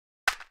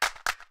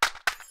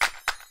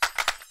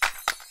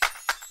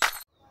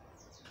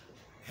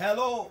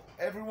Hello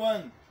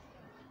everyone,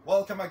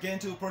 welcome again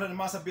to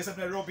ProteinMaster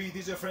Nairobi.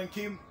 This is your friend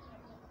Kim.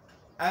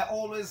 I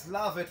always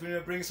love it when we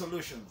bring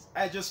solutions.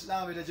 I just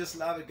love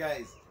it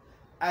guys.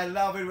 I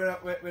love it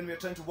when we're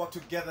trying to work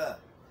together.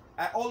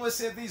 I always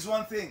say this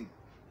one thing: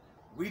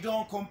 we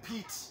don't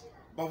compete,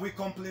 but we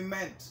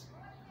complement.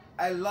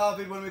 I love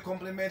it when we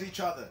complement each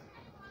other.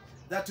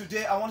 That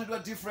today I want to do a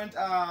different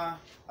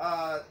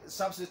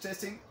substrate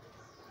testing,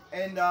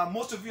 and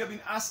most of you have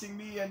been asking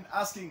me and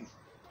asking,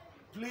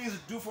 please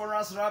do for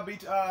us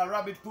rabbit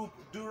poop.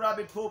 Do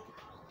rabbit poop.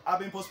 I've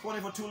been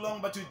postponing for too long,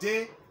 but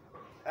today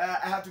I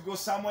have to go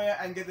somewhere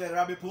and get the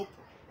rabbit poop.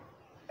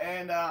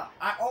 And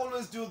I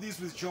always do this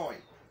with joy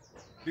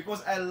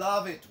because I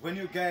love it when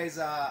you guys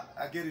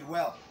get it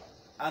well,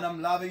 and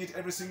I'm loving it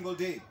every single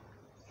day.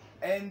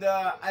 And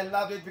I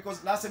loved it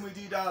because last time we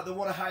did the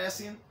water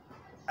hyacinth,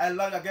 I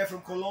loved a guy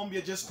from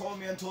Colombia just called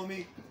me and told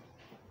me,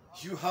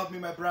 "You helped me,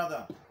 my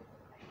brother,"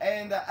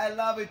 and I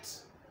love it.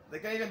 The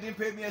guy even didn't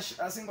pay me a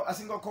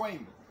single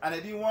coin, and I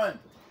didn't want.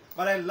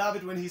 But I love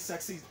it when he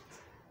succeeds.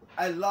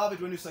 I love it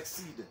when you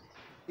succeed.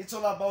 It's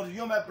all about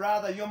you're my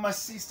brother, you're my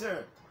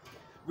sister.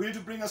 We need to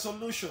bring a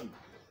solution.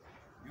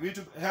 We need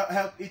to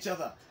help each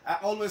other. I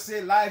always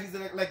say life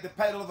is like the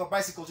pedal of a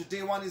bicycle.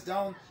 Today one is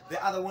down,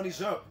 the other one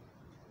is up.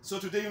 So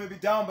today you may be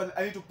down, but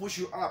I need to push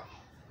you up.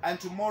 And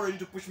tomorrow you need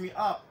to push me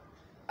up.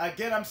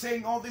 Again, I'm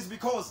saying all this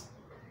because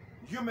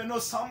you may know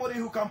somebody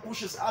who can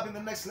push us up in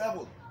the next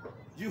level.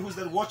 You who's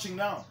there watching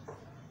now.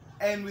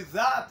 And with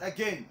that,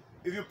 again,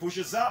 if you push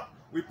us up,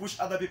 we push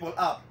other people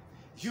up.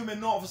 You may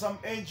know of some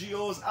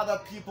NGOs, other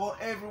people,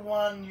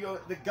 everyone,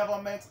 the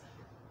government,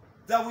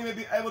 that we may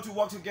be able to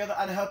work together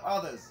and help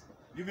others.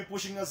 You'll be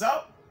pushing us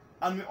up,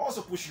 and we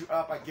also push you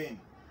up again.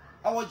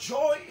 Our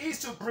joy is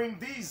to bring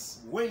these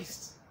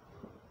waste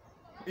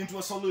into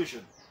a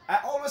solution. I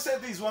always say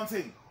this one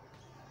thing: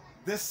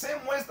 the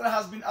same waste that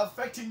has been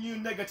affecting you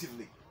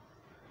negatively,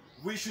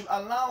 we should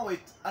allow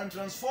it and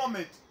transform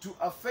it to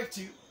affect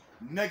you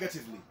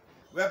negatively.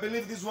 We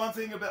believe this one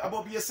thing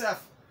about BSF,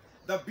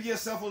 that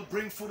BSF will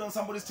bring food on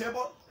somebody's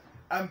table,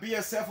 and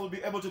BSF will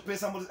be able to pay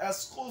somebody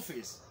else's school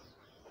fees.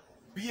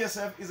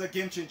 BSF is a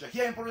game changer.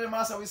 Here in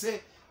ProteinMaster we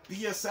say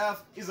BSF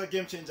is a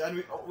game changer,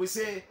 and we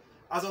say,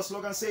 as our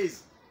slogan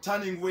says,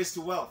 turning waste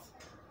to wealth.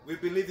 We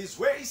believe this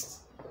waste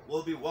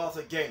will be wealth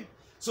again.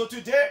 So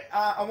today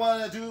I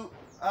want to do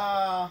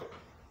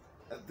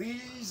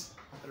these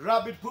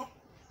rabbit poop.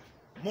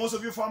 Most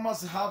of you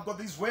farmers have got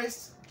this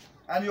waste,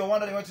 and you're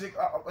wondering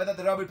whether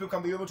the rabbit poop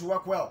can be able to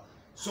work well.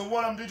 So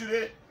what I'm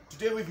doing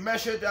today we've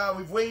measured,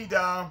 we've weighed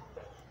the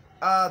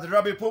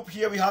rabbit poop.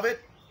 Here we have it.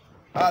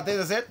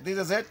 This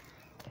is it.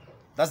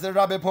 That's the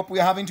rabbit poop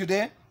we're having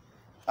today.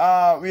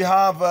 We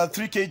have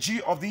 3 kg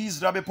of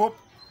these rabbit poop,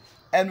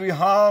 and we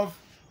have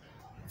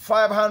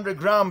 500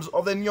 grams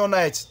of the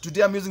neonites.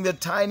 Today I'm using the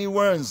tiny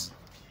ones.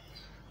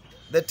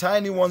 The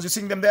tiny ones, you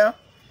see them there?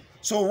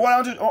 So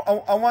what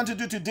I want to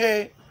do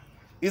today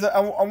is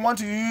I want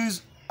to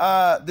use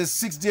the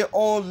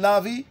 6-day-old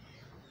larvae,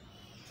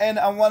 and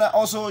I want to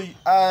also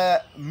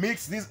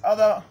mix this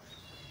other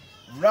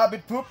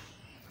rabbit poop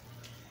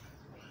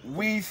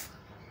with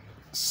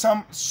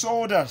some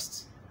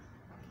sawdust.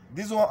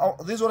 This is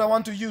what I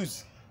want to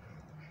use.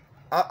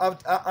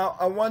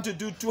 I want to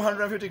do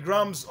 250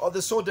 grams of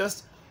the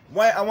sawdust.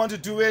 Why I want to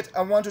do it?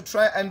 I want to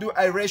try and do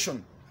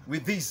aeration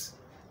with this,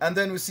 and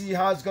then we see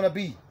how it's gonna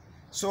be.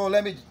 So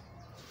let me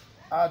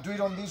do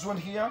it on this one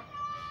here.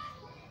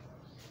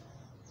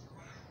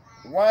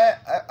 Why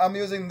I'm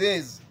using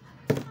this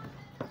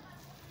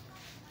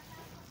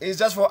is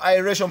just for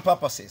aeration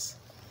purposes.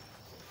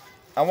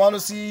 I want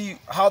to see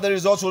how the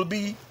results will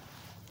be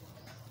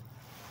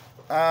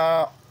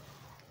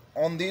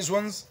on these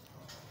ones.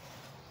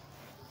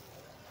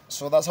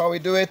 So that's how we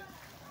do it.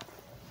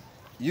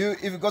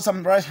 If you got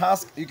some rice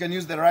husk, you can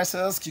use the rice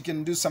husk. You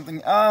can do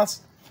something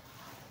else.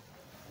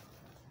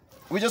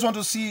 We just want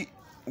to see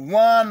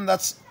one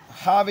that's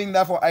having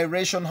that for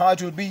aeration, how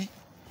it will be,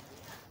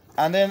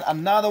 and then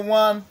another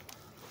one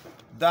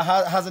that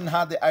hasn't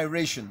had the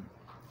aeration.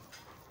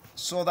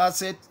 So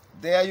that's it.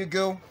 There you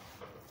go.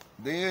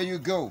 There you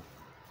go.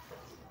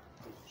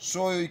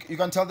 So you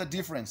can tell the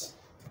difference.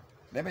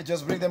 Let me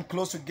just bring them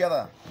close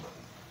together.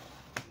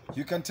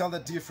 You can tell the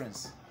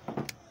difference.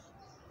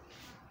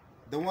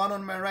 The one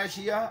on my right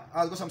here,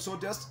 I've got some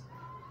sawdust.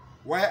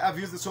 Why I've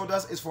used the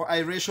sawdust is for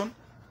aeration.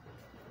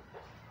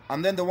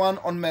 And then the one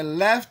on my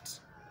left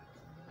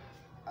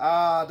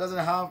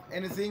doesn't have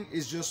anything.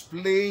 It's just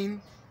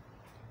plain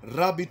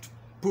rabbit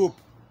poop.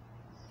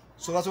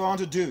 So that's what I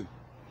want to do.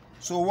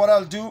 So what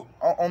I'll do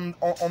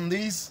on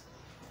these,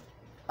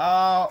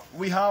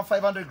 we have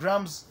 500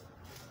 grams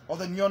of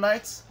the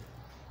neonites.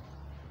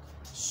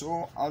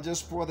 So I'll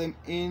just pour them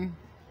in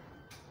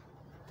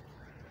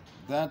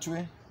that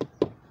way.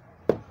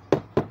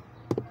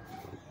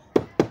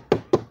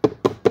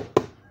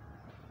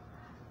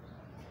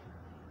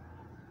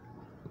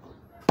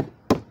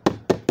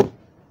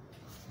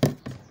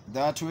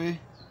 That way,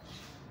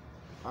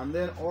 and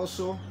then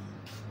also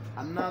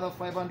another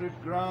 500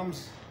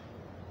 grams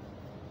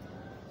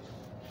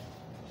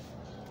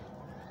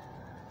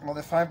or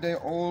the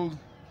 5-day-old.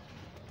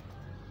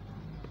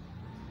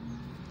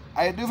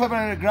 I do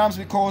 500 grams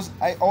because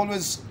I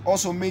always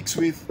also mix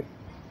with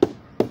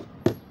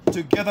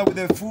together with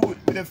the food,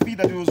 with the feed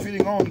that he was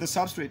feeding on the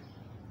substrate.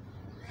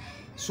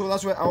 So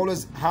that's why I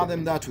always have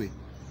them that way.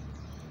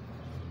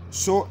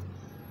 So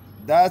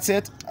that's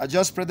it. I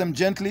just spread them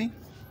gently.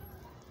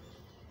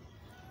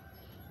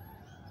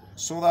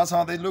 So that's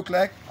how they look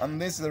like,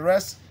 and this is the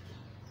rest.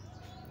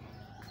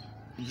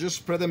 Just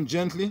spread them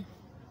gently,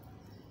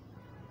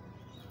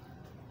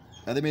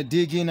 and they may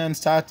dig in and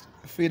start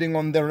feeding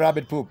on the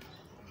rabbit poop.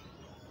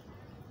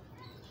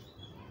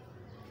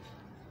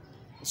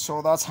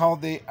 So that's how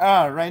they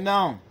are right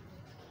now.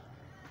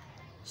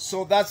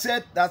 So that's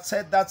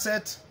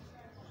it.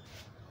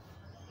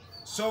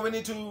 So we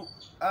need to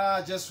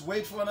just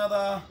wait for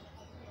another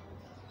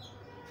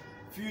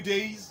few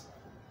days,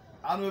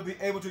 and we'll be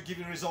able to give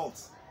you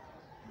results.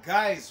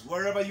 Guys,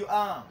 wherever you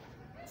are,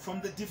 from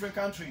the different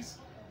countries,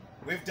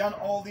 we've done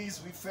all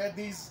these, we fed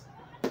these,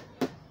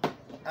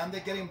 and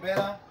they're getting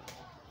better.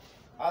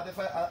 Another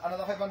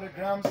 500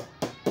 grams,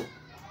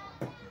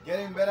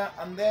 getting better.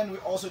 And then we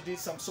also did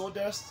some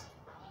sawdust,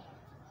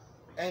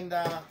 and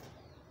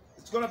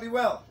it's gonna be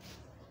well.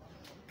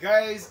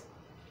 Guys,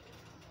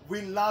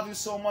 we love you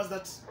so much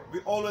that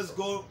we always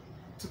go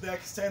to the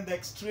extent, the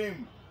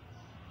extreme.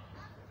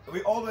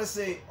 We always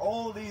say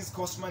all these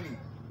cost money,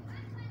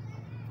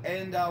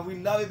 and we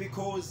love it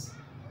because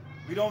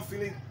we don't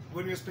feel it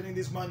when we're spending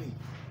this money.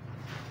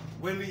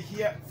 When we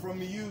hear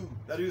from you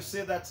that you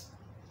say that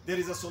there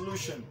is a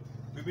solution,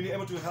 we've been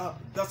able to help,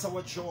 that's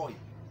our joy.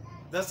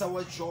 That's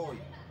our joy.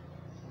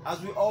 As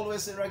we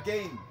always say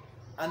again,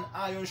 an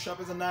iron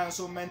sharpens an iron,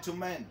 so man to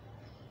man.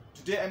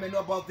 Today I may know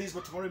about this,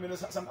 but tomorrow I may know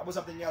about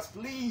something else.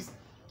 Please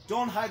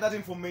don't hide that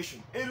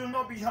information. It will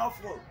not be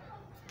helpful.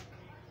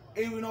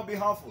 It will not be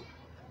helpful.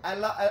 I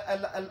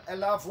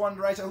love one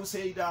writer who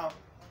said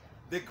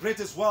the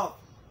greatest wealth,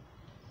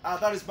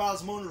 that is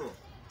Miles Monroe,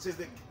 says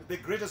the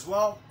greatest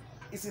wealth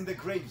is in the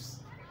graves.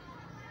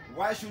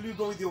 Why should you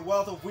go with your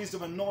wealth of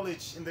wisdom and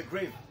knowledge in the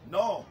grave?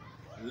 No,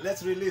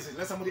 let's release it.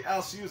 Let somebody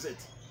else use it.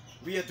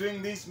 We are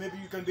doing this, maybe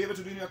you can be able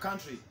to do in your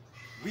country.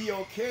 We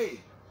okay.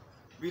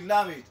 We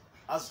love it.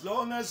 As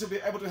long as you'll be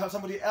able to help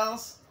somebody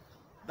else,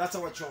 that's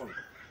our joy.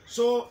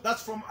 So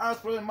that's from us,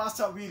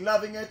 ProteinMaster. We're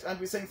loving it, and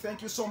we're saying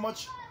thank you so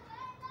much.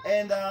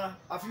 And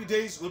a few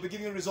days we'll be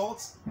giving you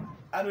results,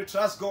 and we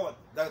trust God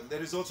that the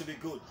results will be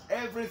good.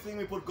 Everything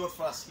we put God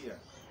first here,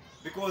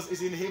 because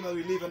it's in Him that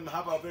we live and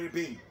have our very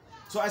being.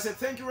 So I said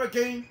thank you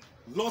again.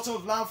 Lots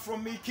of love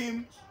from me,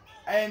 Kim,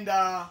 and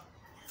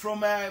from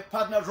my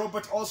partner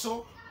Robert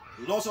also.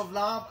 Lots of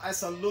love. I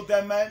salute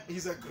that man.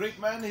 He's a great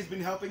man. He's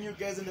been helping you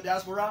guys in the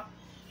diaspora.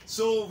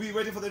 So we're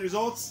waiting for the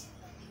results,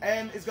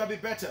 and it's gonna be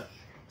better.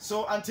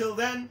 So until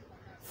then,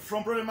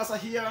 from ProteinMaster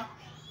here,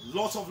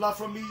 lots of love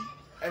from me,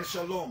 and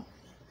shalom.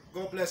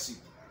 God bless you.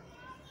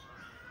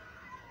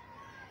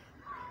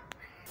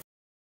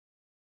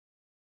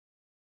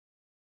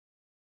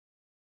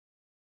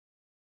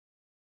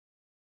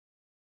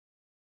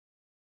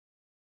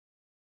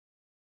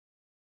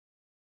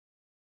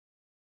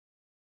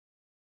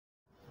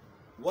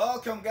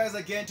 Welcome guys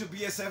again to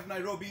BSF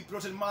Nairobi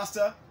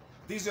ProteinMaster.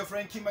 This is your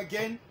friend Kim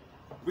again.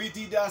 We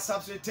did a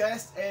substrate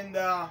test, and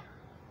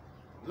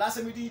last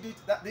time we did it,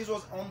 this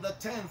was on the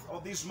 10th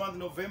of this month,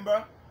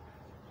 November,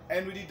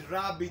 and we did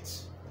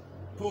rabbit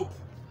poop,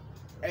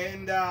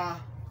 and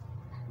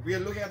we are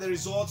looking at the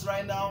results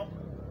right now.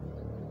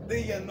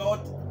 They are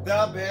not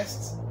the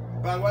best,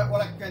 but what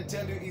I can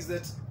tell you is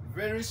that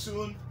very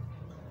soon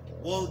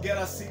we'll get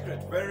a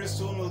secret. Very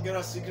soon we'll get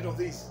a secret of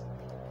this.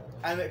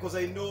 And because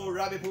I know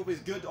rabbit poop is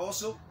good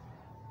also,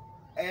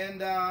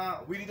 and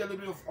we did a little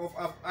bit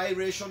of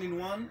aeration in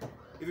one,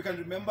 if you can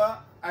remember,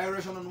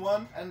 aeration on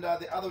one, and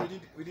the other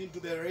we didn't do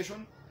the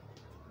aeration.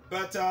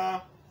 But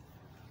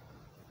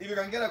if you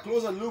can get a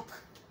closer look,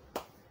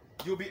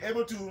 you'll be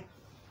able to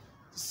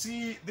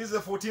see this is the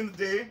 14th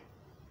day,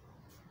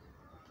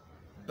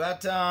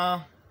 but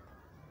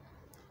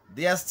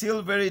they are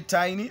still very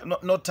tiny,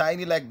 not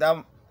tiny like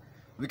that.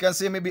 We can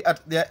say maybe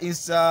there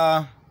is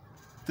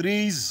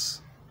threes.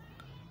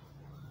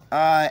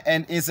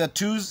 And it's a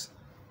twos.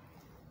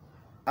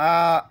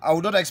 I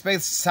would not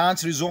expect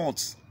such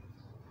results.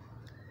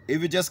 If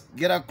you just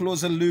get a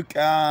closer look,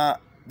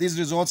 these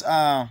results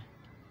are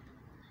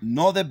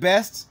not the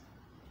best.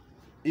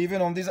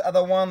 Even on this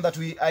other one that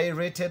we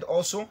aerated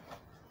also,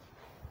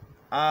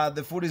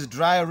 the food is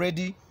dry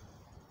already.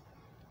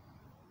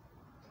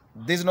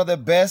 This is not the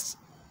best.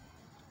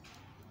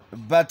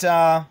 But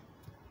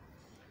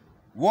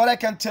what I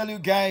can tell you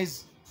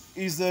guys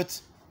is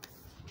that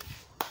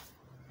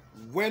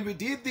when we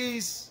did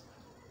this,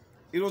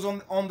 it was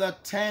on the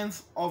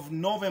 10th of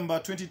November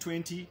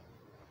 2020,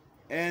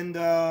 and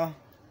I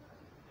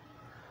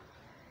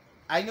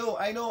know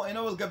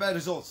we'll get better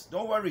results,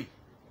 don't worry.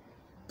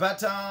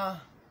 But our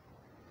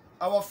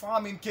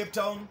farm in Cape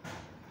Town,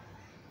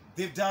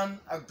 they've done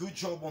a good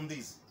job on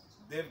this.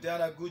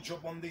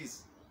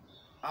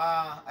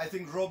 I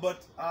think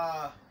Robert,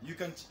 you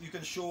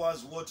can show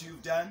us what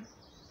you've done.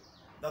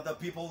 that the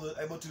people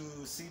are able to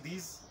see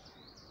these.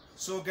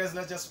 So guys,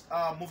 let's just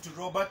move to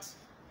Robert,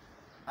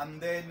 and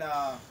then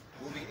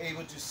we'll be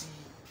able to see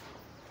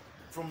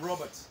from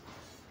Robert.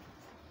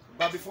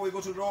 But before we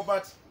go to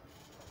Robert,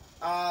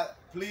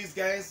 please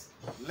guys,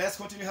 let's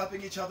continue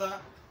helping each other.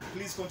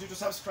 Please continue to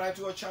subscribe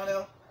to our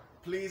channel.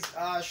 Please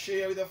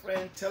share with a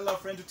friend, tell a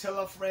friend to tell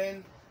a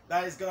friend.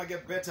 That is gonna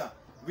get better.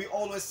 We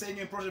always saying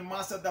in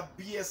ProteinMaster that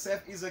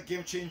BSF is a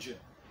game changer.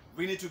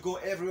 We need to go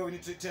everywhere. We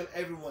need to tell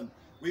everyone.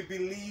 We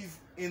believe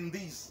in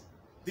these.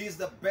 This is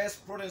the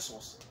best protein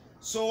source.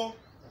 So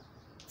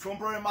from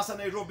ProteinMaster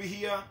Nairobi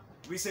here,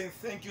 we saying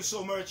thank you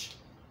so much.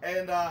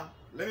 And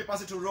let me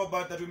pass it to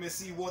Robert that we may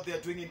see what they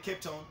are doing in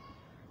Cape Town.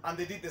 And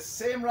they did the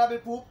same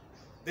rabbit poop.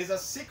 There's a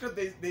secret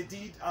they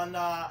did, and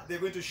they're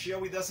going to share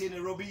with us here in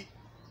Nairobi,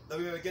 that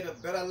we will get a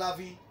better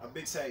larvae, a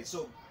big size.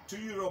 So to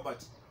you,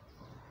 Robert.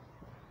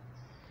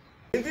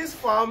 In this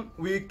farm,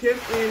 we came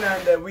in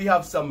and we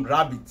have some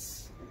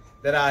rabbits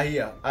that are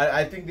here.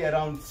 I think they're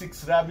around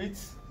 6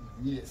 rabbits.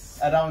 Yes.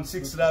 Around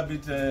 6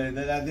 rabbits that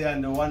are there,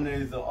 and the one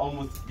is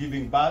almost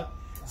giving birth.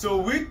 So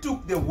we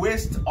took the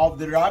waste of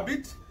the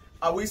rabbit,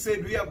 and we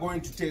said we are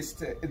going to test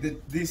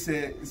this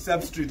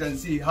substrate and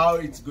see how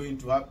it's going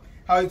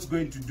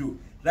to do.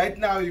 Right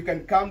now, you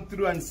can come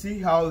through and see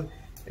how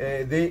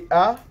they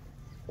are.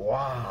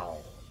 Wow.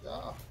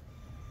 Yeah.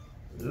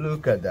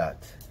 Look at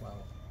that. Wow.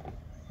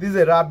 This is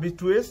a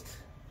rabbit waste.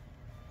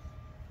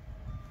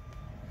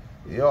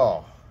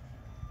 Yeah.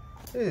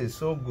 This is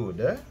so good,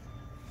 eh?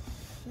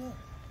 Yeah.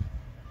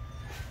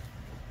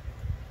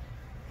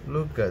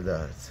 Look at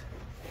that.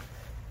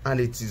 And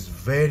it is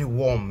very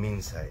warm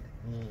inside.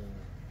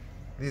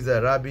 These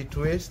are rabbit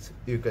waste,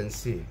 you can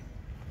see.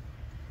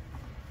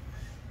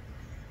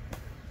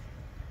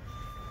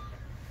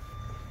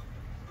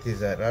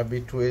 These are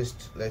rabbit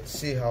waste. Let's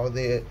see how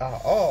they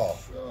are. Oh,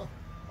 Sure.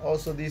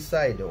 also this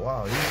side.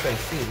 Wow, you can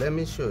see. Let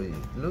me show you.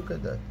 Look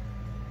at that.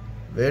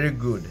 Very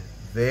good.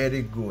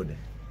 Very good.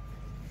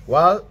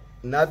 Well,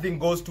 nothing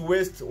goes to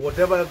waste.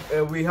 Whatever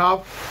we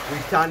have, we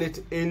turn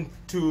it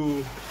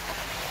into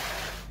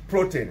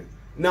protein.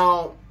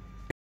 Now,